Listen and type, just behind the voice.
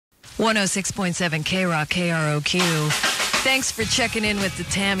106.7 KROQ, KROQ. Thanks for checking in with the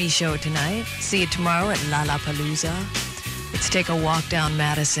Tammy Show tonight. See you tomorrow at Lollapalooza. Let's take a walk down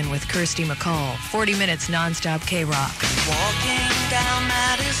Madison with Kirsty McCall. 40 minutes nonstop KROQ. Walking down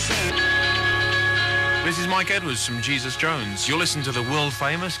Madison. This is Mike Edwards from Jesus Jones. You're listening to the world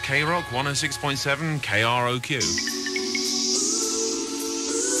famous KROQ 106.7 KROQ.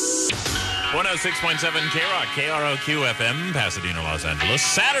 106.7 KROQ, KROQ FM, Pasadena, Los Angeles.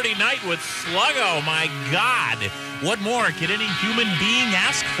 Saturday night with Sluggo. My God. What more could any human being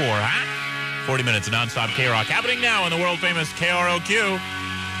ask for, huh? 40 minutes of nonstop KROQ happening now in the world famous KROQ. 40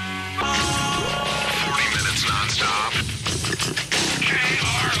 minutes nonstop.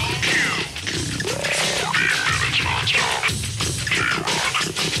 KROQ. 40 minutes nonstop.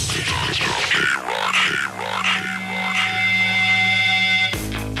 KROQ. Nonstop KROQ. KROQ.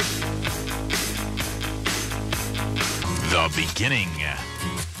 The beginning.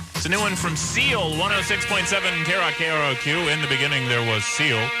 It's a new one from Seal, 106.7 KROQ, KROQ. In the beginning, there was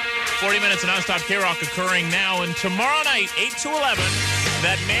Seal. 40 minutes of nonstop KROQ occurring now. And tomorrow night, 8 to 11,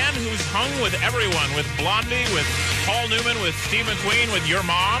 that man who's hung with everyone, with Blondie, with Paul Newman, with Steve McQueen, with your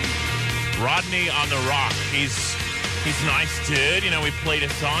mom, Rodney on the Rock. He's a nice dude. You know, we played a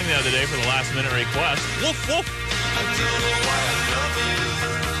song the other day for the last minute request. Woof, woof. I don't know why I love you.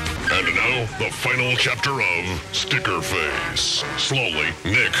 And now, the final chapter of Sticker Face. Slowly,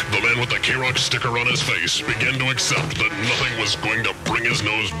 Nick, the man with the KROQ sticker on his face, began to accept that nothing was going to bring his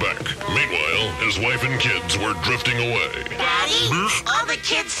nose back. Meanwhile, his wife and kids were drifting away. Daddy, all the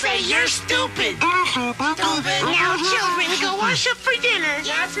kids say you're stupid. Stupid. Now, children, go wash up for dinner.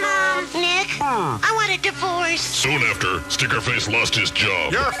 Yes, Mom. Nick, I want a divorce. Soon after, Sticker Face lost his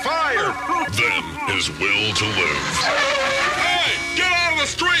job. You're fired! Then, his will to live. Hey, get out of the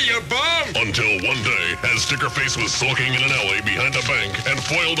street, you bum! Until one day, as Sticker Face was sulking in an alley behind a bank and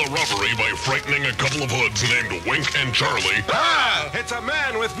foiled a robbery by frightening a couple of hoods named Wink and Charlie. Ah! It's a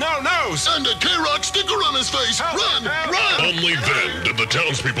man with no nose! And a KROQ sticker on his face! Run! Run! Only then did the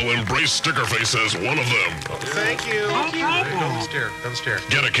townspeople embrace Sticker Face as one of them. Thank you. Don't stare.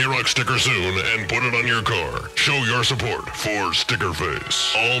 Get a KROQ sticker soon and put it on your car. Show your support for Sticker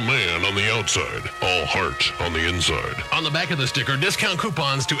Face. All man on the outside, all heart on the inside. On the back of the sticker, discount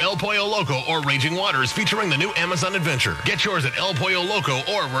coupons to El Pollo Loco or Raging Waters featuring the new Amazon adventure. Get yours at El Pollo Loco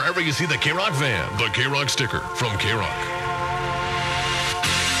or wherever you see the KROQ van. The KROQ sticker from KROQ.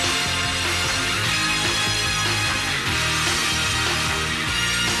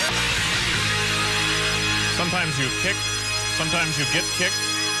 Sometimes you kick, sometimes you get kicked.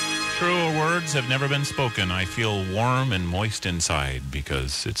 Truer words have never been spoken. I feel warm and moist inside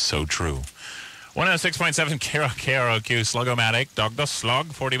because it's so true. 106.7 KROQ, Sluggomatic, Doug The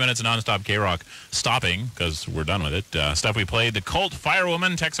Slug, 40 minutes of nonstop KROQ. Stopping, because we're done with it. Stuff we played, The Cult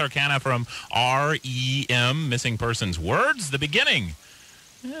Firewoman, Texarkana from REM, Missing Persons. Words, The Beginning.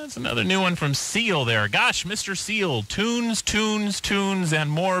 That's another new one from Seal there. Gosh, Mr. Seal, tunes, and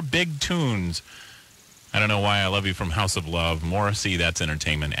more big tunes. I don't know why I love you from House of Love. Morrissey, That's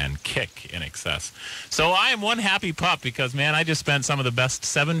Entertainment, and Kick in excess. So I am one happy pup because, man, I just spent some of the best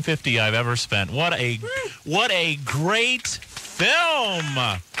 $7.50 I've ever spent. What a great film!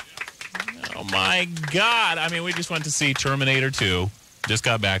 Oh my God! I mean, we just went to see Terminator 2. Just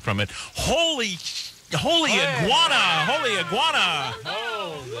got back from it. Holy iguana! Holy iguana!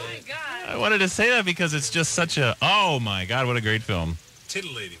 Oh my God! I wanted to say that because it's just such a. Oh my God! What a great film!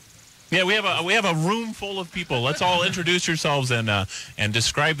 Titillating. Yeah, we have a room full of people. Let's all introduce yourselves and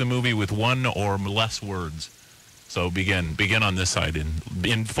describe the movie with one or less words. So begin on this side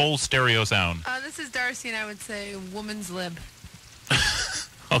in full stereo sound. This is Darcy, and I would say woman's lib.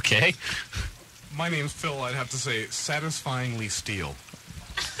 Okay. My name's Phil. I'd have to say satisfyingly steel.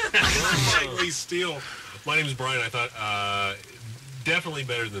 Satisfyingly steel. My name's Bryan. I thought definitely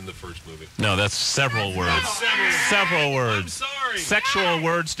better than the first movie. No, that's several words. Several words. I'm sorry. Sexual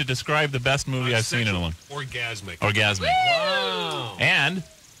words to describe the best movie I've seen in a long. Orgasmic. Wow. And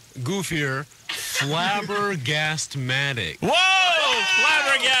Goofier, flabbergastmatic. whoa,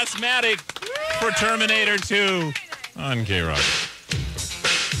 flabbergastmatic for Terminator 2 on KROQ.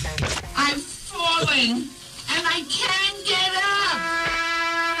 I'm falling, and I can't get up.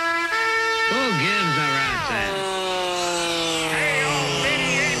 Who gives a rat's ass? Hey, old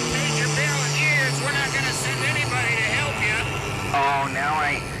Benny, ain't paid your bill in years. We're not going to send anybody to help you. Oh, now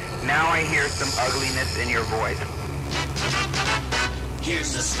I hear some ugliness in your voice.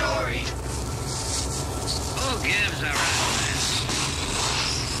 Here's the story. Who gives a rat's ass?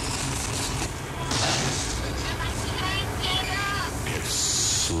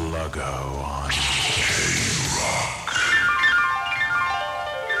 It's Sluggo on KROQ.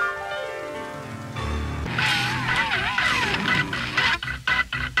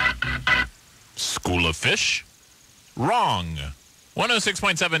 School of Fish? Wrong.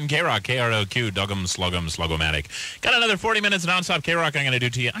 106.7 KROQ, KROQ, Duggum, Sluggum, Sluggomatic. Got another 40 minutes of nonstop KROQ I'm going to do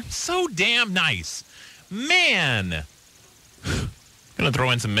to you. I'm so damn nice. Man. Going to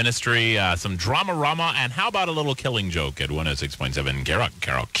throw in some ministry, some drama-rama, and how about a little killing joke at 106.7 KROQ,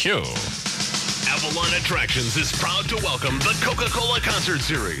 KROQ. Avalon Attractions is proud to welcome the Coca-Cola Concert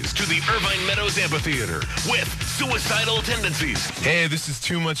Series to the Irvine Meadows Amphitheater with Suicidal Tendencies. Hey, this is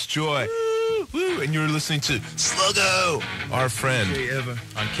Too Much Joy. Woo, and you're listening to Sluggo, our friend.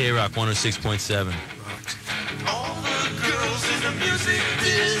 On KROQ 106.7. All the girls in the music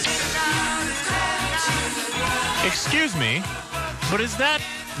biz. Excuse me, but is that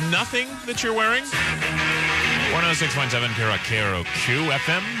nothing that you're wearing? 106.7 KROQ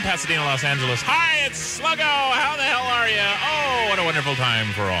FM, Pasadena, Los Angeles. Hi, it's Sluggo. How the hell are you? Oh, what a wonderful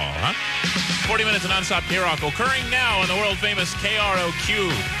time for all, huh? 40 minutes of nonstop KROQ occurring now on the world famous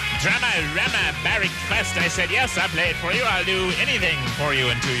KROQ. Drama, Rama, by request. I said, yes, I play it for you. I'll do anything for you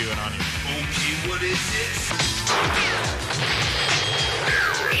and to you and on you. Okay, what is it?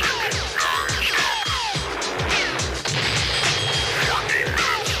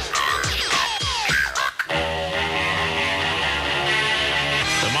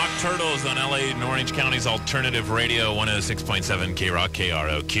 Turtles on LA and Orange County's alternative radio, 106.7 KROQ,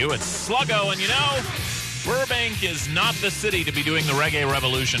 KROQ. It's Sluggo, and you know, Burbank is not the city to be doing the reggae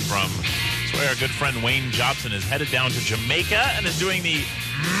revolution from. That's why our good friend Wayne Jobson is headed down to Jamaica and is doing the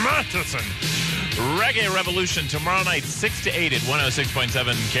Murchison Reggae Revolution tomorrow night, 6 to 8 at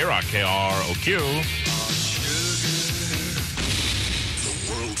 106.7 KROQ, KROQ. The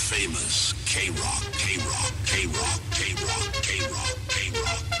world famous KROQ, KROQ, KROQ, KROQ, KROQ, KROQ.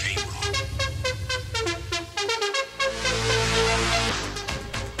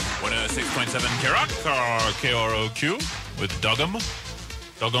 106.7 KROQ, KROQ with Duggum,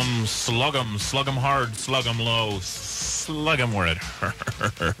 Sluggum hard, Sluggum low, Sluggum where it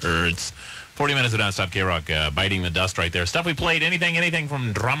hurts. 40 minutes of nonstop KROQ, biting the dust right there. Stuff we played, anything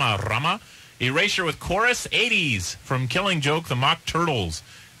from Drama Rama, Erasure with Chorus, 80s from Killing Joke, the Mock Turtles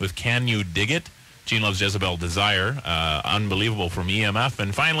with Can You Dig It? Gene Loves Jezebel, Desire, Unbelievable from EMF,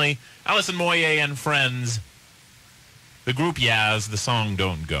 and finally, Alison Moyet and Friends, the group Yaz, the song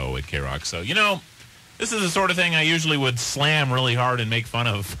Don't Go at KROQ. So, you know, this is the sort of thing I usually would slam really hard and make fun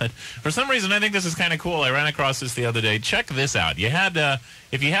of. But for some reason, I think this is kind of cool. I ran across this the other day. Check this out. You had,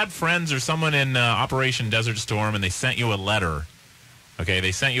 if you had friends or someone in Operation Desert Storm and they sent you a letter, okay,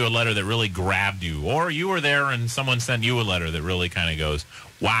 they sent you a letter that really grabbed you. Or you were there and someone sent you a letter that really kind of goes,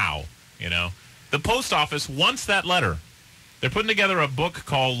 wow, you know. The post office wants that letter. They're putting together a book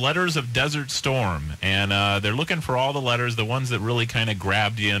called Letters of Desert Storm, and they're looking for all the letters, the ones that really kind of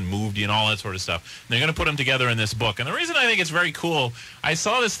grabbed you and moved you and all that sort of stuff. And they're going to put them together in this book. And the reason I think it's very cool, I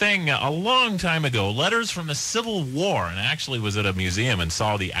saw this thing a long time ago, letters from the Civil War, and I actually was at a museum and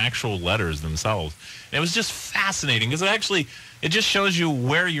saw the actual letters themselves. And it was just fascinating because it just shows you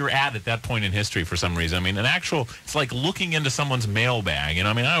where you're at that point in history for some reason. I mean, it's like looking into someone's mailbag. You know,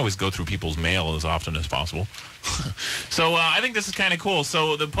 I mean, I always go through people's mail as often as possible. So I think this is kind of cool.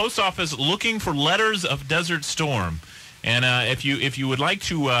 So the post office looking for letters of Desert Storm, and if you would like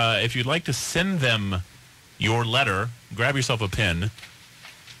to send them your letter, grab yourself a pen,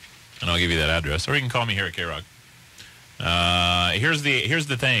 and I'll give you that address, or you can call me here at KROQ. Here's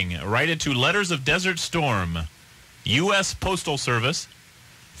the thing. Write it to Letters of Desert Storm, U.S. Postal Service,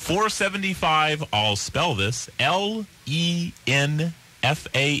 475. I'll spell this LENFANT.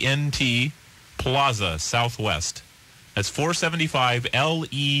 Plaza, Southwest. That's 475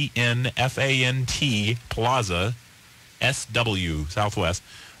 LENFANT Plaza, SW, Southwest,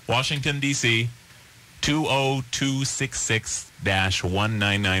 Washington, D.C.,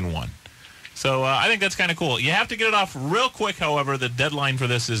 20266-1991. So I think that's kind of cool. You have to get it off real quick, however. The deadline for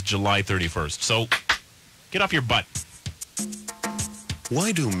this is July 31st. So get off your butt.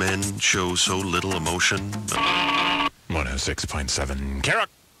 Why do men show so little emotion? 106.7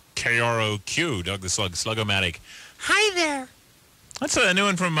 KROQ, Doug the Slug Sluggomatic. Hi there. That's a new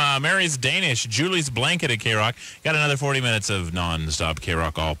one from Mary's Danish, Julie's Blanket at KROQ. Got another 40 minutes of non-stop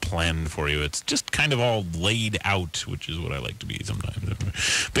KROQ all planned for you. It's just kind of all laid out, which is what I like to be sometimes.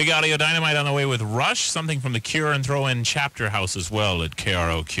 Big Audio Dynamite on the way with Rush, something from The Cure, and throw in Chapter House as well at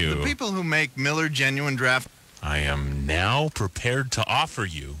KROQ. The people who make Miller Genuine Draft. I am now prepared to offer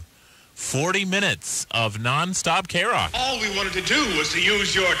you 40 minutes of non-stop KROQ. All we wanted to do was to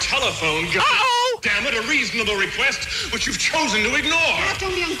use your telephone. Uh-oh! Damn it, a reasonable request, which you've chosen to ignore. Dad,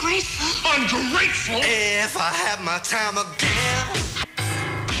 don't be ungrateful. Ungrateful? If I had my time again.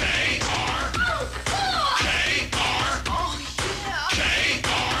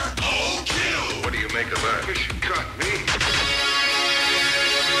 Oh, yeah. What do you make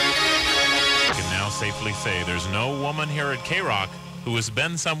safely say there's no woman here at KROQ who has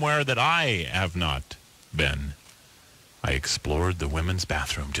been somewhere that I have not been. I explored the women's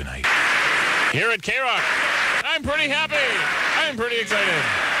bathroom tonight. Here at KROQ, I'm pretty happy. I'm pretty excited.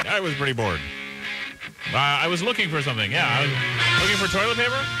 I was pretty bored. I was looking for something. Yeah, I was looking for toilet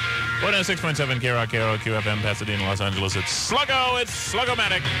paper. 106.7 KROQ, KROQ FM, Pasadena, Los Angeles. It's Sluggo. It's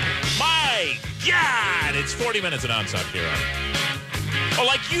Sluggomatic. My God! It's 40 minutes of nonstop KROQ. Oh,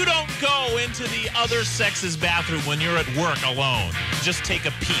 like you don't go into the other sex's bathroom when you're at work alone. Just take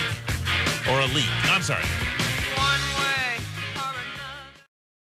a peek or a leak. I'm sorry.